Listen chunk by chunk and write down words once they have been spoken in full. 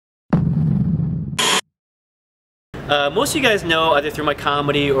Most of you guys know, either through my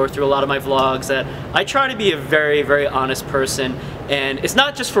comedy or through a lot of my vlogs, that I try to be a very, very honest person, and it's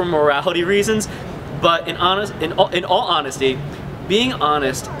not just for morality reasons, but in all honesty, being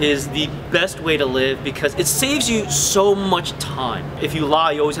honest is the best way to live because it saves you so much time. If you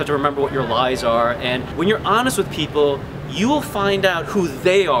lie, you always have to remember what your lies are, and when you're honest with people, you will find out who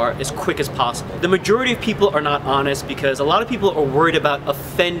they are as quick as possible. The majority of people are not honest because a lot of people are worried about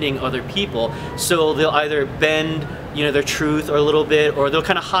offending other people, so they'll either bend their truth a little bit, or they'll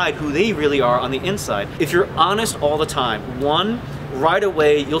kind of hide who they really are on the inside. If you're honest all the time, one, right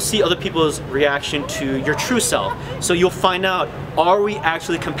away you'll see other people's reaction to your true self. So you'll find out, are we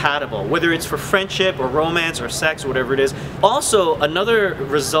actually compatible? Whether it's for friendship or romance or sex or whatever it is. Also, another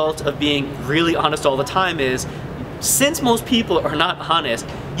result of being really honest all the time is, since most people are not honest,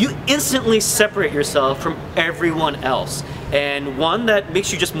 you instantly separate yourself from everyone else. And one, that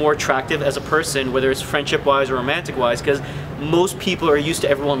makes you just more attractive as a person, whether it's friendship-wise or romantic-wise, because most people are used to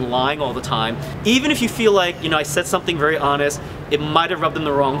everyone lying all the time. Even if you feel like, I said something very honest, it might have rubbed them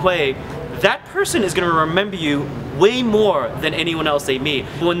the wrong way, that person is going to remember you way more than anyone else they meet.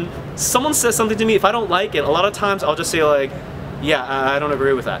 When someone says something to me, if I don't like it, a lot of times I'll just say like, yeah, I don't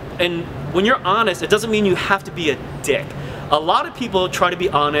agree with that. And when you're honest, it doesn't mean you have to be a dick. A lot of people try to be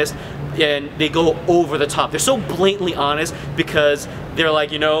honest and they go over the top. They're so blatantly honest because they're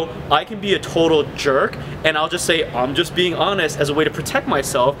like, I can be a total jerk and I'll just say, I'm just being honest as a way to protect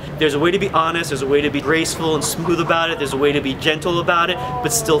myself. There's a way to be honest, there's a way to be graceful and smooth about it, there's a way to be gentle about it,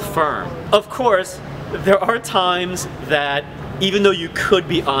 but still firm. Of course, there are times that even though you could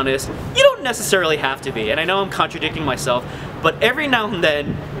be honest, you don't necessarily have to be. And I know I'm contradicting myself, but every now and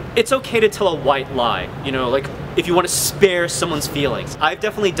then, it's okay to tell a white lie, like if you want to spare someone's feelings. I've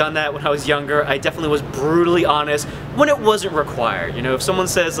definitely done that when I was younger. I definitely was brutally honest when it wasn't required. If someone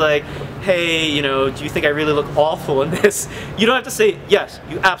says like, hey, do you think I really look awful in this? You don't have to say, yes,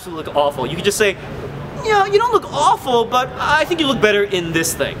 you absolutely look awful. You can just say, you don't look awful, but I think you look better in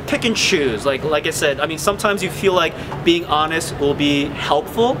this thing. Pick and choose. Like I said, sometimes you feel like being honest will be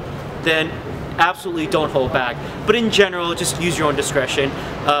helpful, then absolutely don't hold back. But in general, just use your own discretion.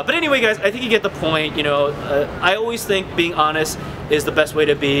 But anyway, guys, I think you get the point. I always think being honest is the best way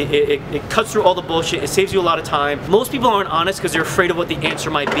to be. It cuts through all the bullshit. It saves you a lot of time. Most people aren't honest because they're afraid of what the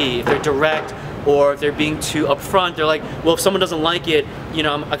answer might be. If they're direct or if they're being too upfront, they're like, well, if someone doesn't like it,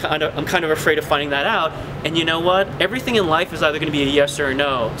 I'm kind of afraid of finding that out. And you know what? Everything in life is either going to be a yes or a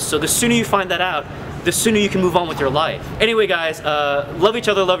no. So the sooner you find that out, the sooner you can move on with your life. Anyway, guys, love each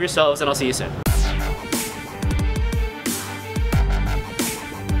other, love yourselves, and I'll see you soon.